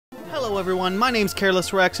Hello everyone, my name's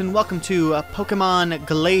CarelessRex and welcome to a Pokémon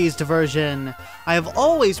Glazed version. I have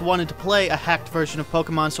always wanted to play a hacked version of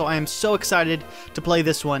Pokémon, so I am so excited to play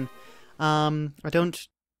this one. I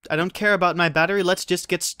don't care about my battery, let's just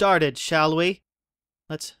get started, shall we?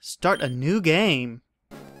 Let's start a new game.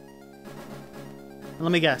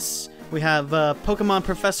 Let me guess, we have a Pokémon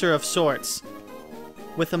Professor of sorts.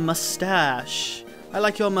 With a mustache. I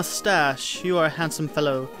like your mustache, you are a handsome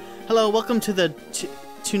fellow. Hello, welcome to the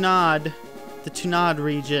Tunod, the Tunod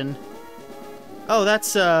region. Oh,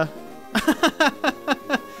 that's that's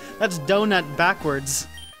donut backwards.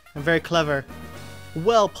 I'm very clever.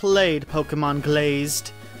 Well played, Pokemon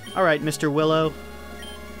Glazed. Alright, Mr. Willow.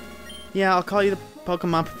 Yeah, I'll call you the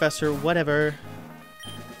Pokemon Professor, whatever.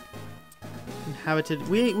 Inhabited.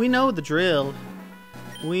 We know the drill.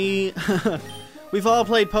 We've all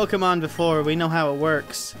played Pokemon before, we know how it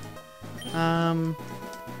works.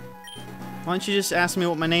 Why don't you just ask me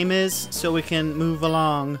what my name is, so we can move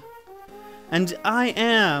along. And I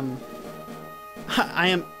am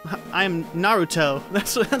Naruto.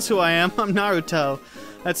 That's who I am. I'm Naruto.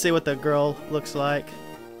 Let's see what the girl looks like.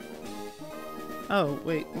 Oh,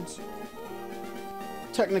 wait.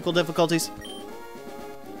 Technical difficulties.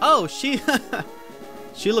 Oh, she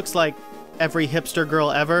looks like every hipster girl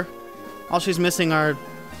ever. All she's missing are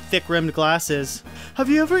thick-rimmed glasses. Have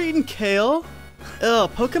you ever eaten kale? Ugh,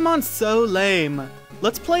 Pokemon's so lame.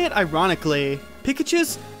 Let's play it ironically.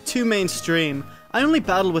 Pikachu's too mainstream. I only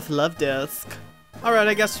battle with Love Disc. Alright,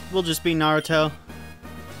 I guess we'll just be Naruto.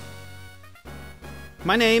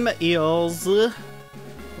 My name is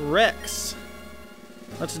Rex.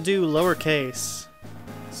 Let's do lowercase.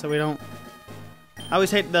 So we don't... I always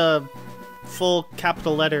hate the full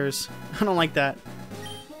capital letters. I don't like that.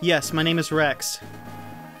 Yes, my name is Rex.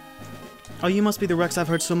 Oh, you must be the Rex I've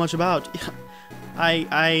heard so much about. I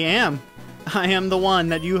am. I am the one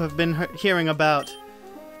that you have been hearing about.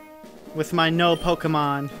 With my no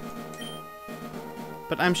Pokemon.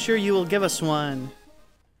 But I'm sure you will give us one.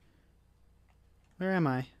 Where am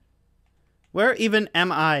I? Where even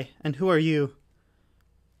am I? And who are you?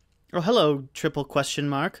 Oh, hello, triple question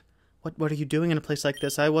mark. What are you doing in a place like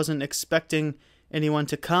this? I wasn't expecting anyone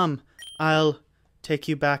to come. I'll take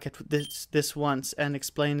you back at this once and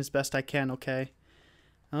explain as best I can, okay?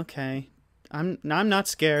 Okay. I'm not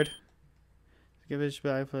scared. Give it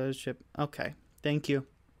a ship. Okay. Thank you.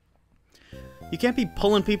 You can't be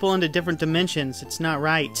pulling people into different dimensions. It's not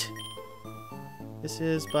right. This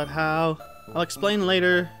is but how. I'll explain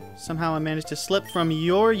later. Somehow I managed to slip from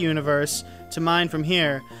your universe to mine from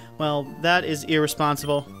here. Well, that is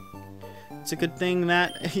irresponsible. It's a good thing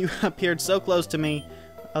that you appeared so close to me.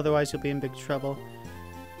 Otherwise, you'll be in big trouble.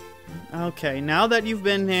 Okay, now that you've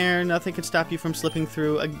been here, nothing can stop you from slipping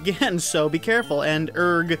through again, so be careful. And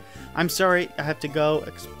I'm sorry, I have to go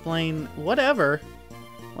explain whatever.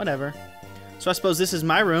 Whatever. So I suppose this is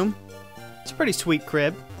my room. It's a pretty sweet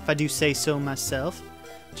crib, if I do say so myself.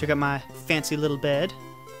 Check out my fancy little bed.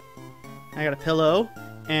 I got a pillow,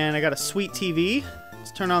 and I got a sweet TV.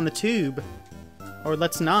 Let's turn on the tube. Or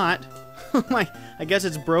let's not. I guess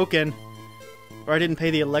it's broken. Or I didn't pay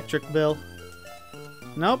the electric bill.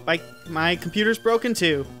 Nope, my computer's broken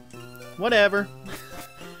too. Whatever.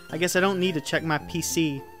 I guess I don't need to check my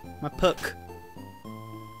PC. My Pook.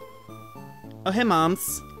 Oh, hey,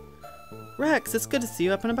 Moms. Rex, it's good to see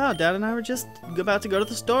you up and about. Dad and I were just about to go to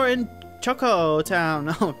the store in Choco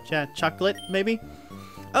Town. Oh, yeah, chocolate, maybe?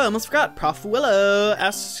 Oh, I almost forgot. Prof. Willow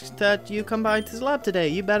asked that you come by to his lab today.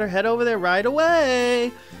 You better head over there right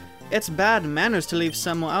away. It's bad manners to leave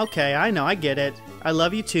someone... Okay, I know, I get it. I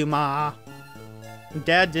love you too, Ma.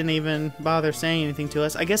 Dad didn't even bother saying anything to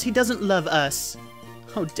us. I guess he doesn't love us.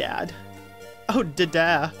 Oh, Dad. Oh,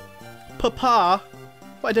 Dada. Papa.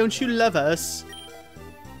 Why don't you love us?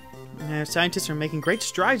 Scientists are making great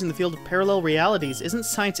strides in the field of parallel realities. Isn't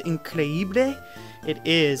science increíble? It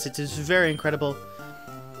is. It is very incredible.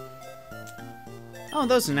 Oh,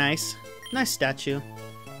 those are nice. Nice statue.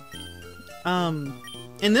 In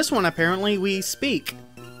this one, apparently, we speak.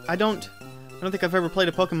 I don't think I've ever played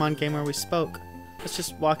a Pokemon game where we spoke. Let's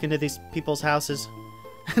just walk into these people's houses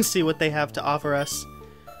and see what they have to offer us.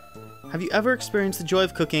 Have you ever experienced the joy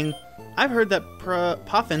of cooking? I've heard that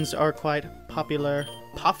poffins are quite popular.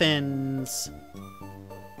 Poffins.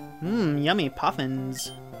 Mmm, yummy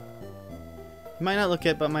poffins. You might not look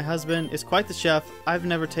it, but my husband is quite the chef. I've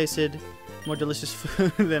never tasted more delicious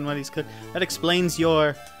food than what he's cooked. That explains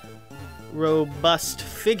your robust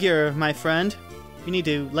figure, my friend. You need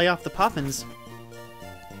to lay off the poffins.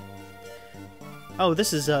 Oh,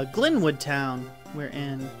 this is Glenwood Town we're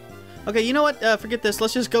in. Okay, you know what? Forget this.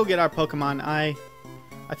 Let's just go get our Pokemon. I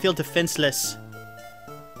feel defenseless.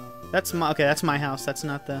 That's my house. That's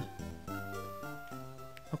not the...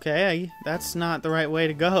 Okay, that's not the right way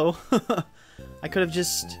to go. I could have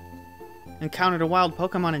just encountered a wild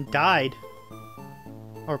Pokemon and died.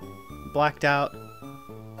 Or blacked out.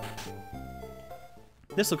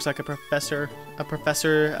 This looks like a professor,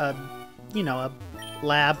 you know, a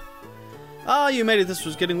lab. Ah, you made it. This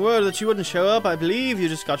was getting word that you wouldn't show up. I believe you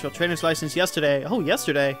just got your trainer's license yesterday. Oh,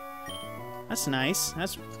 yesterday. That's nice.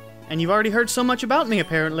 And you've already heard so much about me,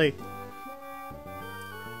 apparently.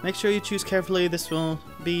 Make sure you choose carefully. This will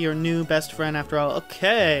be your new best friend after all.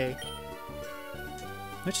 Okay.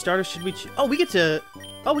 Which starter should we choose? Oh, we get to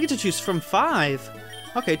choose from 5.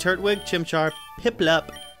 Okay, Turtwig, Chimchar, Piplup,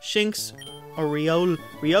 Shinx, or Riolu.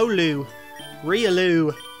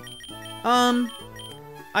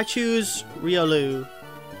 I choose Riolu.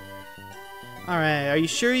 Alright, are you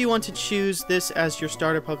sure you want to choose this as your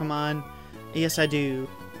starter Pokemon? Yes, I do.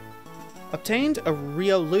 Obtained a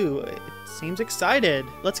Riolu. It seems excited.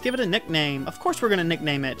 Let's give it a nickname. Of course we're gonna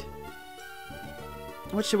nickname it.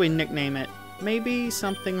 What should we nickname it? Maybe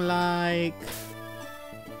something like...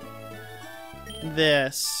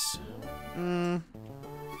 this.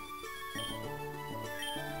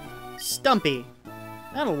 Stumpy.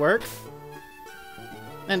 That'll work.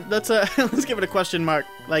 And let's let's give it a question mark.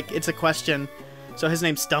 Like, it's a question. So his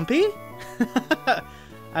name's Stumpy?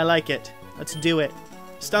 I like it. Let's do it.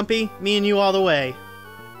 Stumpy, me and you all the way.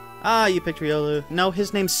 Ah, you picked Riolu. No,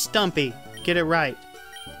 his name's Stumpy. Get it right.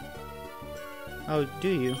 Oh, do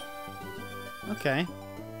you? Okay.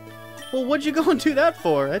 Well, what'd you go and do that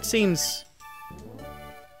for? That seems...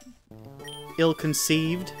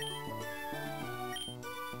 ill-conceived.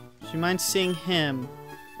 Do you mind seeing him?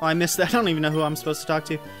 Oh, I missed that. I don't even know who I'm supposed to talk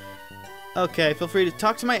to. Okay, feel free to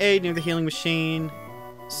talk to my aide near the healing machine.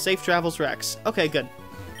 Safe travels, Rex. Okay, good.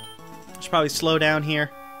 I should probably slow down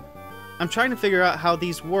here. I'm trying to figure out how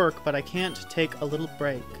these work, but I can't take a little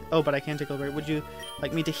break. Oh, but I can take a little break. Would you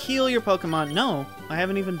like me to heal your Pokemon? No, I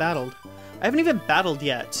haven't even battled. I haven't even battled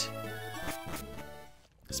yet.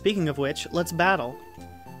 Speaking of which, let's battle.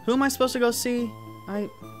 Who am I supposed to go see? I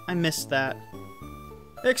missed that.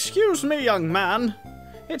 Excuse me, young man.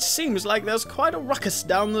 It seems like there's quite a ruckus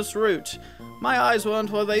down this route. My eyes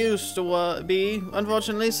weren't where they used to be,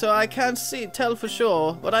 unfortunately, so I can't tell for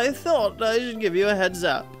sure, but I thought I should give you a heads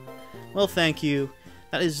up. Well, thank you.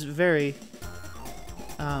 That is very...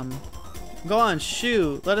 Go on,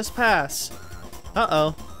 shoo. Let us pass.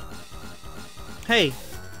 Uh-oh. Hey.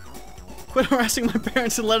 Quit harassing my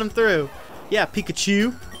parents and let them through. Yeah,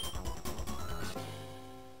 Pikachu.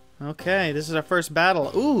 Okay, this is our first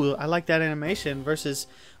battle. Ooh, I like that animation. Versus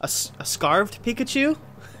a scarved Pikachu.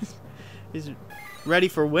 He's ready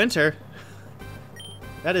for winter.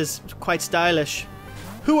 That is quite stylish.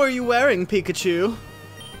 Who are you wearing, Pikachu?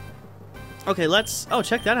 Okay, let's... Oh,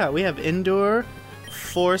 check that out. We have Endure,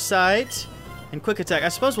 Foresight, and Quick Attack. I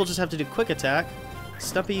suppose we'll just have to do Quick Attack.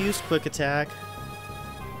 Stumpy used Quick Attack.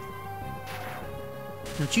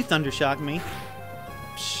 Don't you Thunder Shock me.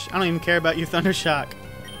 Psh, I don't even care about your Thunder Shock.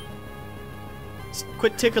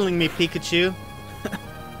 Quit tickling me, Pikachu.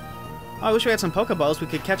 Oh, I wish we had some Pokeballs. We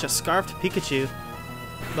could catch a scarfed Pikachu.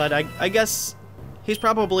 But I guess he's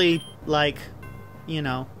probably, like, you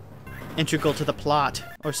know, integral to the plot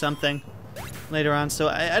or something later on. So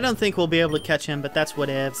I don't think we'll be able to catch him, but that's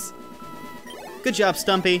whatevs. Good job,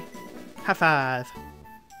 Stumpy. High five.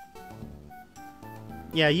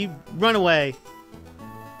 Yeah, you run away.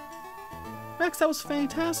 Rex, that was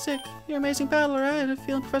fantastic. You're an amazing battler. I had a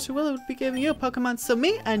feeling Professor Willow would be giving you a Pokemon. So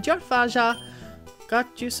me and your Faja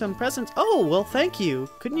got you some presents. Oh, well, thank you.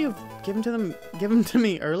 Couldn't you have given them to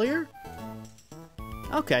me earlier?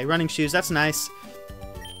 Okay, running shoes. That's nice.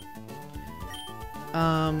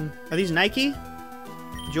 Are these Nike?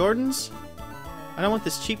 Jordans? I don't want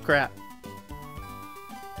this cheap crap.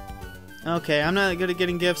 Okay, I'm not good at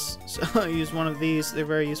getting gifts, so I'll use one of these. They're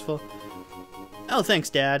very useful. Oh,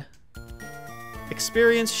 thanks, Dad.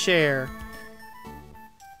 Experience share.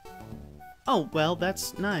 Oh, well,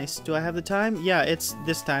 that's nice. Do I have the time? Yeah, it's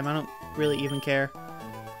this time. I don't really even care.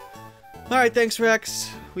 Alright, thanks,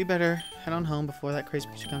 Rex. We better head on home before that crazy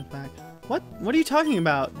creature comes back. What? What are you talking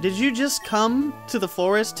about? Did you just come to the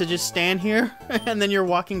forest to just stand here and then you're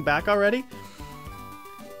walking back already?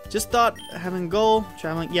 Just thought having a goal,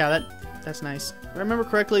 traveling. Yeah, that's nice. If I remember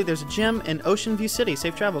correctly, there's a gym in Ocean View City.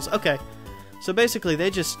 Safe travels. Okay. So basically, they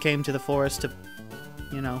just came to the forest to,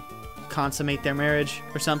 you know, consummate their marriage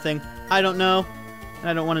or something. I don't know. And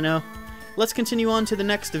I don't want to know. Let's continue on to the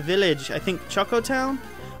next village. I think Choco Town?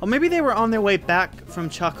 Oh, maybe they were on their way back from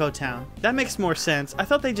Choco Town. That makes more sense. I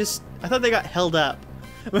thought they got held up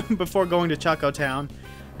before going to Choco Town.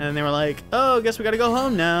 And then they were like, oh, guess we gotta go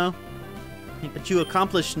home now. But you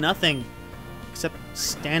accomplished nothing except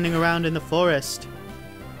standing around in the forest.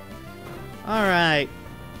 Alright.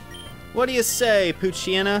 What do you say,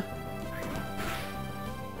 Poochyena?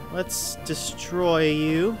 Let's destroy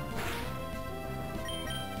you.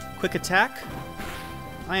 Quick attack.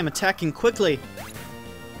 I am attacking quickly.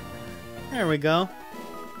 There we go.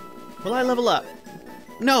 Will I level up?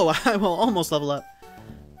 No, I will almost level up.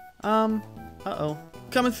 Uh-oh.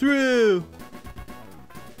 Coming through!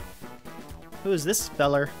 Who is this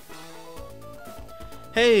feller?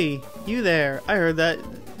 Hey, you there. I heard that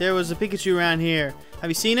there was a Pikachu around here. Have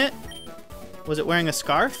you seen it? Was it wearing a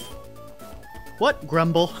scarf? What?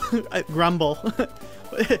 Grumble. Grumble.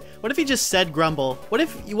 What if he just said grumble? What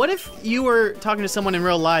if you were talking to someone in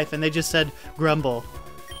real life and they just said grumble?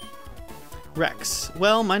 Rex.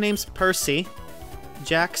 Well, my name's Percy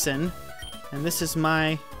Jackson, and this is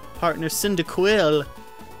my partner Cyndaquil.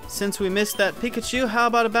 Since we missed that Pikachu, how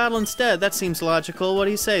about a battle instead? That seems logical. What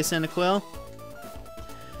do you say, Cyndaquil?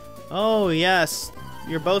 Oh, yes.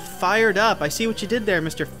 You're both fired up. I see what you did there,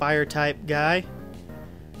 Mr. Fire-type guy.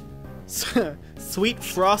 Sweet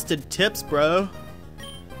frosted tips, bro.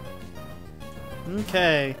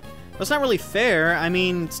 Okay. Well, it's not really fair. I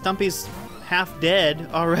mean, Stumpy's half dead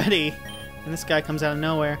already, and this guy comes out of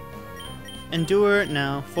nowhere. Endure?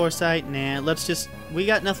 No. Foresight? Nah. Let's just... We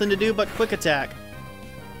got nothing to do but quick attack.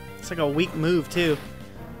 It's like a weak move, too.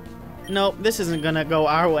 Nope, this isn't gonna go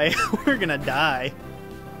our way. We're gonna die.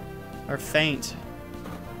 Or faint.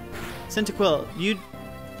 Cyndaquil, you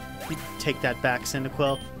take that back,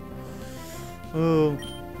 Cyndaquil. Ooh.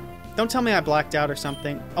 Don't tell me I blacked out or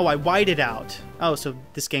something. Oh, I whited out. Oh, so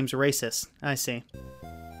this game's racist. I see.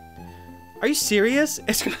 Are you serious?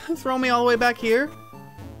 It's gonna throw me all the way back here?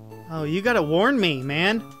 Oh, you gotta warn me,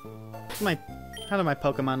 man. How do my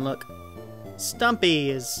Pokemon look?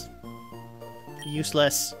 Stumpy is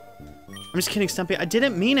useless. I'm just kidding, Stumpy. I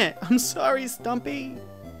didn't mean it. I'm sorry, Stumpy.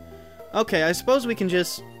 Okay, I suppose we can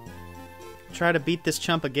just try to beat this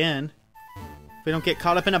chump again. If we don't get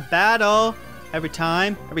caught up in a battle every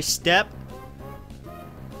time, every step.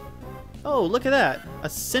 Oh, look at that. A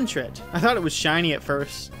Sentret. I thought it was shiny at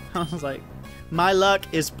first. I was like, my luck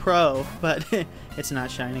is pro, but it's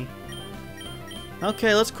not shiny.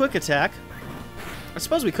 Okay, let's quick attack. I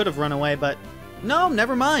suppose we could have run away, but no,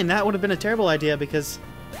 never mind. That would have been a terrible idea because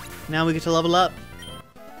now we get to level up.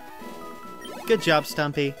 Good job,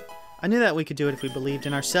 Stumpy. I knew that we could do it if we believed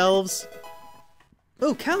in ourselves.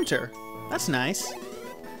 Oh, counter. That's nice.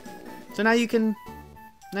 So now you can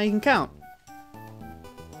count.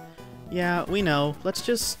 Yeah, we know. Let's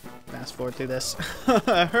just fast forward through this.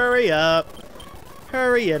 Hurry up.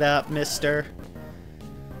 Hurry it up, Mr.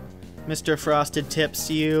 Frosted Tips,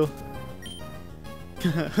 you.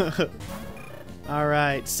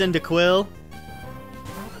 Alright, Cyndaquil.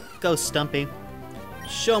 Go, Stumpy.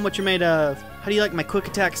 Show him what you're made of. How do you like my quick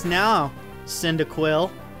attacks now,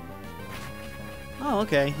 Cyndaquil? Oh,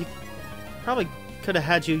 okay. You probably could have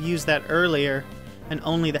had you use that earlier. And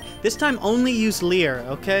only that. This time only use Leer,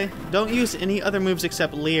 okay? Don't use any other moves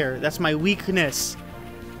except Leer. That's my weakness.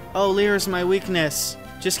 Oh, Leer is my weakness.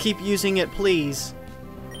 Just keep using it, please.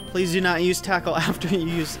 Please do not use Tackle after you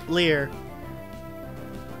use Leer.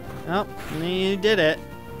 Oh, you did it.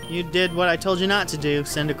 You did what I told you not to do,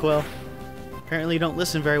 Cyndaquil. Apparently you don't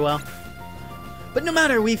listen very well. But no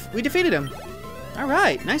matter, we defeated him.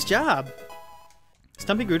 Alright, nice job.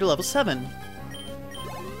 Stumpy grew to level 7.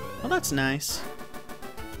 Well, that's nice.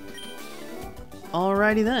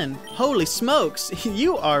 Alrighty then. Holy smokes,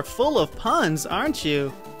 you are full of puns, aren't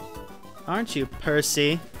you? Aren't you,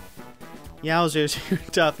 Percy? Yowzers, you're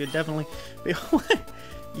tough. You're definitely...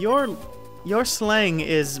 Your slang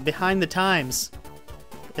is behind the times.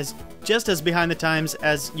 Just as behind the times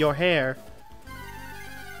as your hair.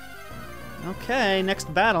 Okay,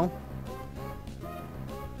 next battle.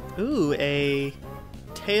 Ooh, a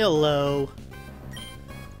Tailo.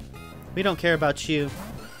 We don't care about you.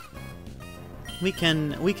 We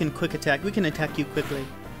can quick attack. We can attack you quickly.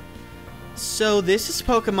 So this is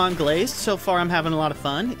Pokemon Glazed. So far I'm having a lot of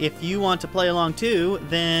fun. If you want to play along too,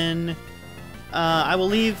 then I will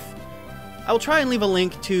try and leave a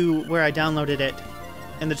link to where I downloaded it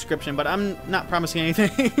in the description, but I'm not promising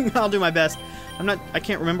anything. I'll do my best. I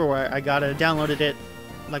can't remember where I got it. I downloaded it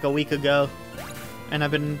like a week ago, and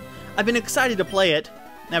I've been excited to play it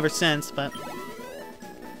ever since, but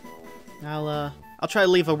I'll try to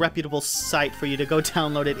leave a reputable site for you to go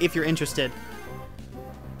download it if you're interested.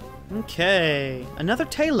 Okay, another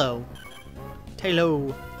Tailo.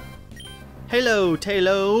 Tailo. Hello,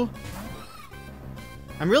 Tailo.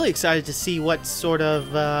 I'm really excited to see what sort of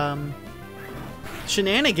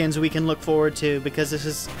shenanigans we can look forward to, because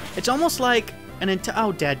it's almost like an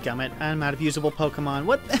oh, dadgummit, I'm out of usable Pokemon.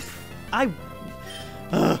 What?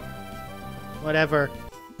 Whatever.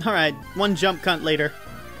 Alright, one jump cunt later.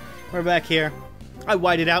 We're back here. I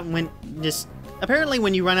whited out and went just... Apparently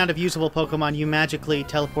when you run out of usable Pokemon, you magically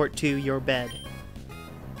teleport to your bed.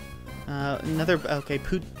 Okay,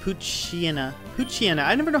 Poochyena. Poochyena.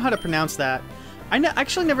 I never know how to pronounce that. I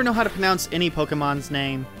actually never know how to pronounce any Pokemon's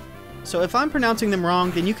name. So if I'm pronouncing them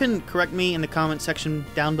wrong, then you can correct me in the comment section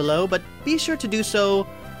down below, but be sure to do so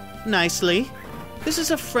nicely. This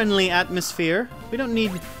is a friendly atmosphere. We don't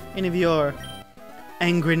need any of your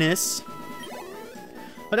angriness.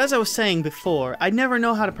 But as I was saying before, I never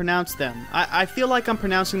know how to pronounce them. I feel like I'm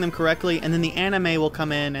pronouncing them correctly, and then the anime will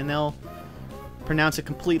come in and they'll pronounce it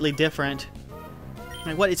completely different.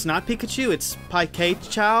 Like, what? It's not Pikachu, it's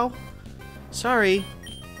Pikachu? Sorry.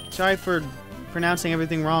 Sorry for pronouncing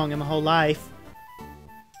everything wrong in my whole life.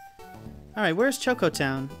 Alright, where's Choco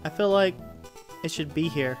Town? I feel like it should be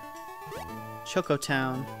here. Choco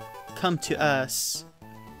Town, come to us.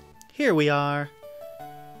 Here we are.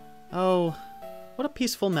 Oh, what a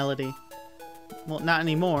peaceful melody. Well, not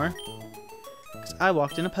anymore, because I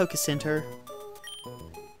walked in a Poke Center.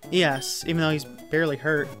 Yes, even though he's barely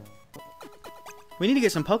hurt. We need to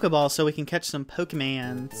get some Pokeballs so we can catch some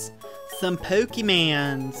Pokemans. Some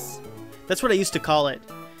Pokemans. That's what I used to call it.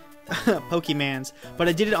 Pokemans. But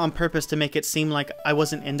I did it on purpose to make it seem like I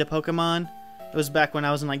wasn't into Pokemon. It was back when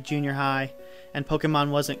I was in like junior high and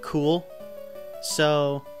Pokemon wasn't cool.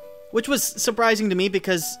 So, which was surprising to me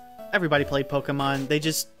because everybody played Pokemon. They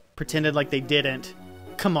just pretended like they didn't.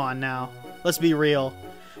 Come on now. Let's be real.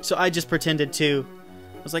 So I just pretended too.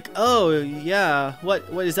 I was like, oh yeah, what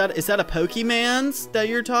is that? Is that a Pokemans that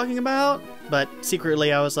you're talking about? But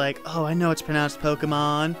secretly I was like, oh, I know it's pronounced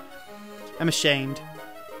Pokemon. I'm ashamed.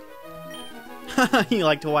 You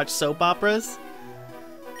like to watch soap operas?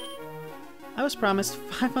 I was promised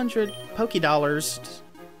 500 Pokédollars.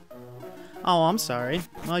 Oh, I'm sorry.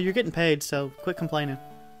 Well, you're getting paid, so quit complaining.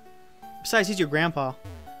 Besides, he's your grandpa.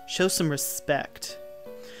 Show some respect.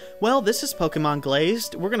 Well, this is Pokemon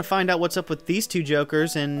Glazed. We're going to find out what's up with these two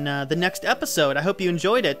jokers in the next episode. I hope you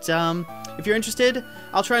enjoyed it. If you're interested,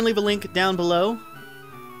 I'll try and leave a link down below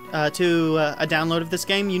to a download of this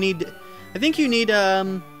game. I think you need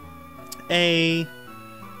a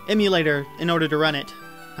emulator in order to run it.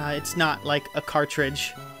 It's not like a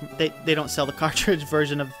cartridge. They don't sell the cartridge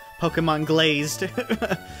version of Pokemon Glazed.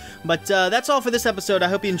 But that's all for this episode. I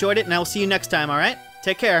hope you enjoyed it, and I will see you next time, alright?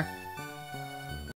 Take care.